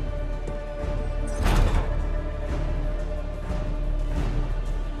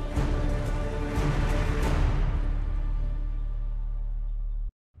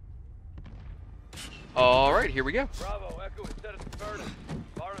 Alright, here we go. Bravo, Echo is set at the furnace.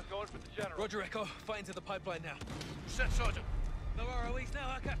 Farah's going for the general. Roger, Echo. Fighting to the pipeline now. Set, Sergeant. No ROEs now,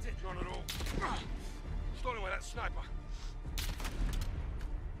 huh, Captain? None at all. Stolen away that sniper.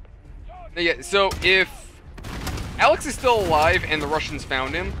 Yeah, so if Alex is still alive and the Russians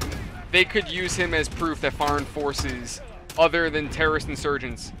found him, they could use him as proof that foreign forces other than terrorist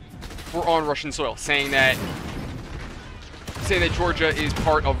insurgents were on Russian soil, saying that Georgia is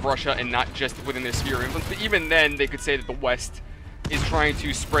part of Russia and not just within their sphere of influence. But even then, they could say that the West is trying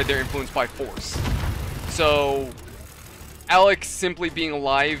to spread their influence by force. So Alex simply being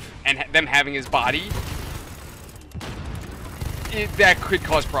alive and them having his body, that could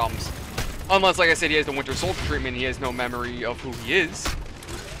cause problems. Unless, like I said, he has the Winter Soldier treatment, he has no memory of who he is.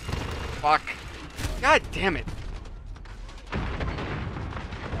 Fuck. God damn it.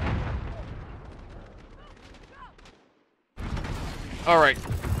 Alright.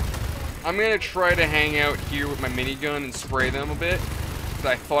 I'm gonna try to hang out here with my minigun and spray them a bit, because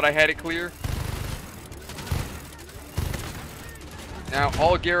I thought I had it clear. Now,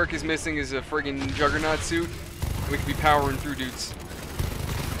 all Garrick is missing is a friggin' Juggernaut suit. We could be powering through dudes.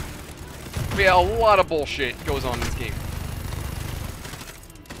 But yeah, a lot of bullshit goes on in this game.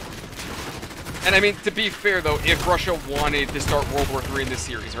 And I mean, to be fair though, if Russia wanted to start World War III in this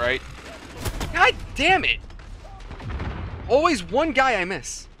series, right? God damn it! Always one guy I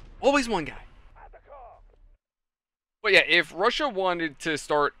miss. Always one guy. But yeah, if Russia wanted to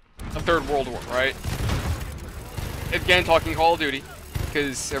start a third World War, right? Again, talking Call of Duty,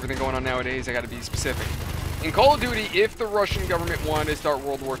 because everything going on nowadays, I gotta be specific. In Call of Duty, if the Russian government wanted to start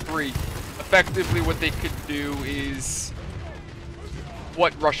World War III, effectively what they could do is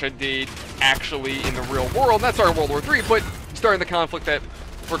what Russia did actually in the real world. Not starting World War III, but starting the conflict that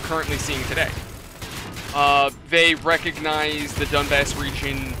we're currently seeing today. They recognize the Donbass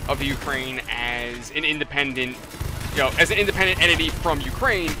region of the Ukraine as an independent, as an independent entity from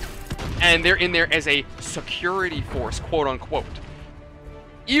Ukraine, and they're in there as a security force, quote unquote.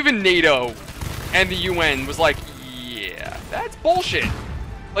 Even NATO and the UN was like, yeah, that's bullshit.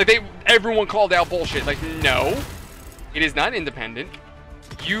 Like, everyone called out bullshit. Like, no, it is not independent.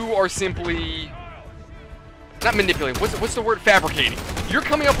 You are simply not manipulating. What's the word? Fabricating. You're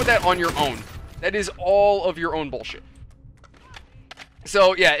coming up with that on your own. That is all of your own bullshit.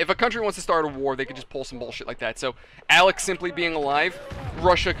 So, yeah, if a country wants to start a war, they could just pull some bullshit like that. So, Alex simply being alive,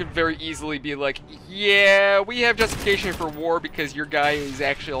 Russia could very easily be like, yeah, we have justification for war because your guy is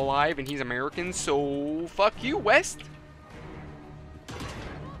actually alive and he's American, so fuck you, West.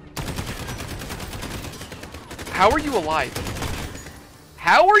 How are you alive?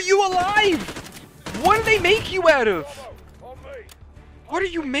 How are you alive? What do they make you out of? What are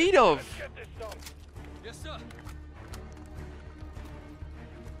you made of? Yes, sir.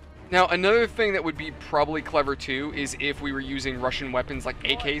 Now, another thing that would be probably clever too is if we were using Russian weapons like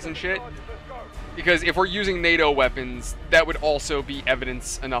AKs and shit. Because if we're using NATO weapons, that would also be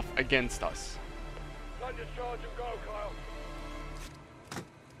evidence enough against us.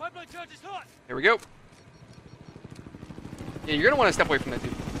 There we go. Yeah, you're gonna want to step away from that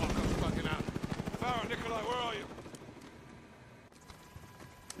dude. Farah, Nikolai, where are you?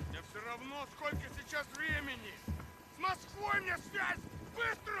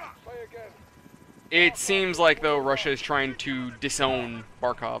 It seems like, though, Russia is trying to disown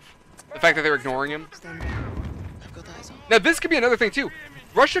Barkov. The fact that they're ignoring him. Now, this could be another thing, too.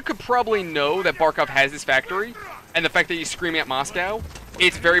 Russia could probably know that Barkov has this factory, and the fact that he's screaming at Moscow,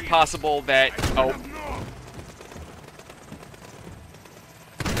 it's very possible that... Oh.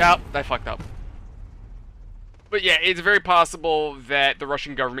 Yep, I fucked up. But yeah, it's very possible that the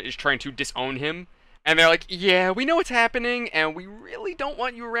Russian government is trying to disown him. And they're like, yeah, we know what's happening, and we really don't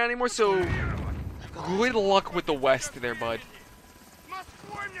want you around anymore, so... Good luck with the West there, bud.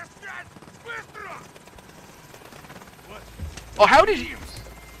 Oh, how did you...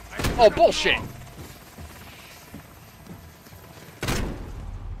 Oh, bullshit.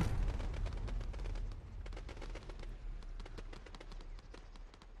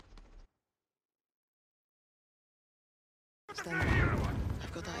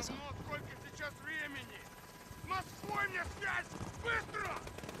 I've got eyes on.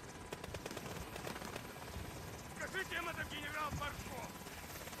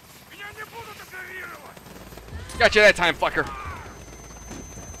 Got you that time, fucker.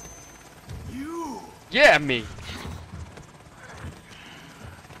 You? Yeah, me.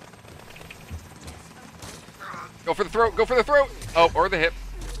 Go for the throat, go for the throat. Oh, or the hip.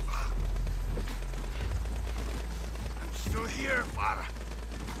 I'm still here, Farah.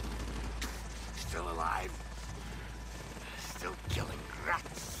 Still alive. Still killing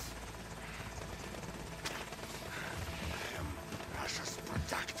rats. I am Russia's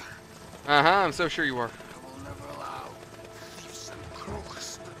protector. I'm so sure you are. I will never allow thieves and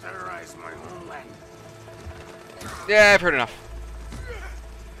crooks to terrorize my homeland. Yeah, I've heard enough.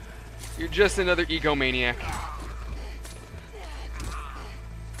 You're just another egomaniac.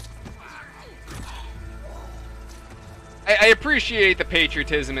 I appreciate the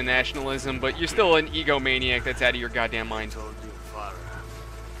patriotism and nationalism, but you're still an egomaniac that's out of your goddamn mind. Told you, Farah.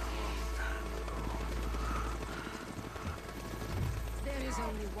 There is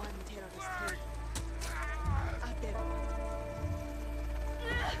only one terrorist here. Out there.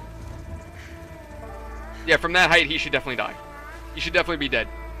 Yeah, from that height, he should definitely die. He should definitely be dead.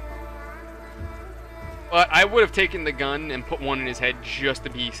 But I would have taken the gun and put one in his head just to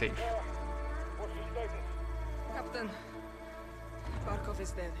be safe. Captain, Barkov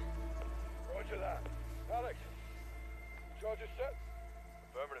is dead. Roger that. Alex, charges set?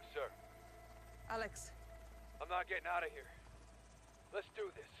 Affirmative, sir. Alex, I'm not getting out of here. Let's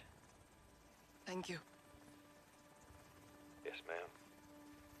do this. thank you. Yes, ma'am.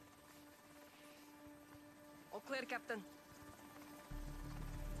 All clear, Captain.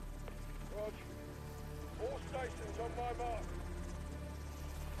 Roger. All stations on my mark.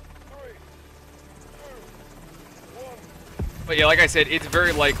 3, 2, 1. But yeah, like I said, it's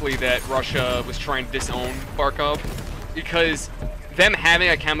very likely that Russia was trying to disown Barkov, because them having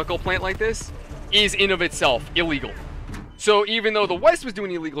a chemical plant like this is in of itself illegal. So even though the West was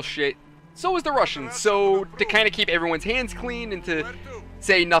doing illegal shit, so was the Russians. So to kind of keep everyone's hands clean and to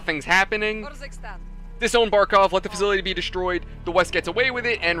say nothing's happening, disown Barkov, let the facility be destroyed, the West gets away with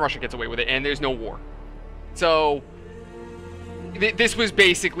it, and Russia gets away with it, and there's no war. So this was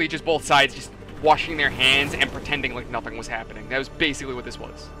basically just both sides just washing their hands and pretending like nothing was happening. That was basically what this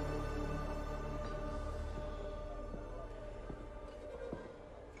was.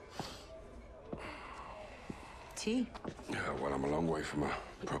 Tea? Yeah, well, I'm a long way from a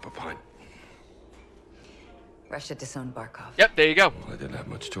proper pint. Russia disowned Barkov. Yep, there you go. Well, they didn't have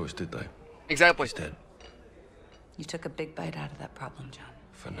much choice, did they? Exactly. He's dead. You took a big bite out of that problem, John.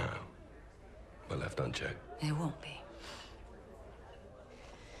 For now. But left unchecked. It won't be.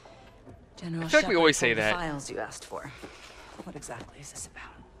 General I feel like we always say Shepard pulled that. the files you asked for. What exactly is this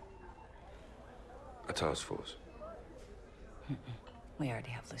about? A task force. We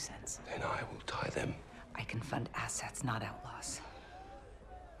already have loose ends. Then I will tie them. I can fund assets, not outlaws.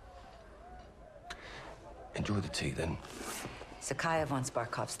 Enjoy the tea, then. Sakhayev wants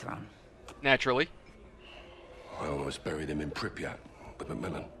Barkov's throne. Naturally. I almost buried him in Pripyat with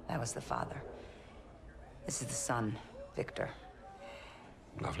Macmillan. That was the father. This is the son, Victor.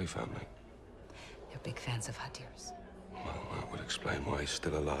 Lovely family. They're big fans of Hadir's. Well, that would explain why he's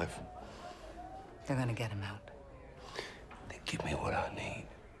still alive. They're gonna get him out. They give me what I need.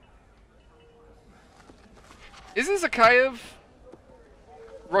 Isn't Zakhaev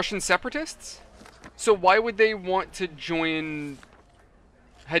Russian separatists? So why would they want to join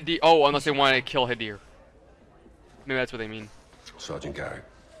Hadir? Oh, unless they want to kill Hadir. Maybe that's what they mean. Sergeant Garrick.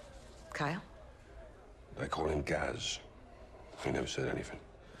 Kyle? They call him Gaz. He never said anything.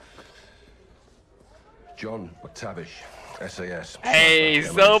 John McTavish, SAS. Hey,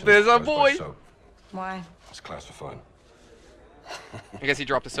 Soap, there's our boy. Why? It's classified. I guess he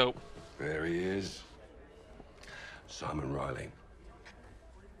dropped a soap. There he is. Simon Riley.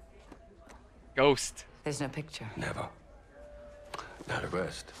 Ghost. There's no picture. Never. Now the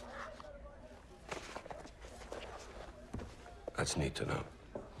rest. That's neat to know.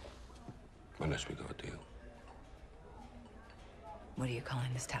 Unless we got a deal. What are you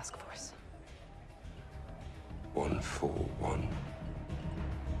calling this task force? 141.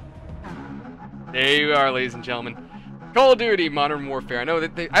 There you are, ladies and gentlemen. Call of Duty Modern Warfare. I know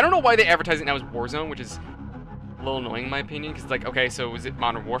that I don't know why they advertise it now as Warzone, which is a little annoying in my opinion, because it's like, okay, so is it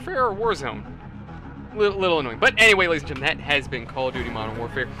Modern Warfare or Warzone? Little annoying. But anyway, ladies and gentlemen, that has been Call of Duty Modern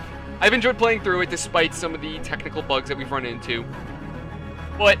Warfare. I've enjoyed playing through it despite some of the technical bugs that we've run into.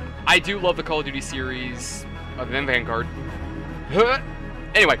 But I do love the Call of Duty series, other than Vanguard.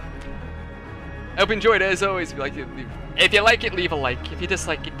 Anyway, I hope you enjoyed it. As always, if you like it, leave a like. If you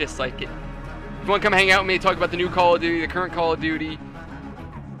dislike it, dislike it. If you want to come hang out with me, talk about the new Call of Duty, the current Call of Duty,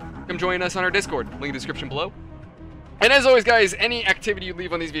 come join us on our Discord. Link in the description below. And as always, guys, any activity you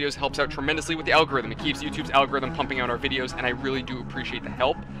leave on these videos helps out tremendously with the algorithm. It keeps YouTube's algorithm pumping out our videos, and I really do appreciate the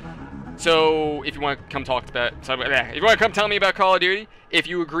help. So if you want to come if you want to come tell me about Call of Duty, if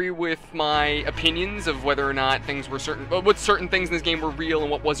you agree with my opinions of whether or not things were what certain things in this game were real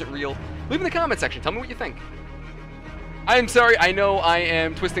and what wasn't real, leave in the comment section. Tell me what you think. I'm sorry, I know I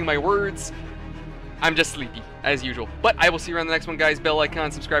am twisting my words. I'm just sleepy, as usual. But I will see you around the next one, guys. Bell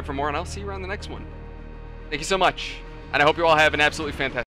icon, subscribe for more, and I'll see you around the next one. Thank you so much. And I hope you all have an absolutely fantastic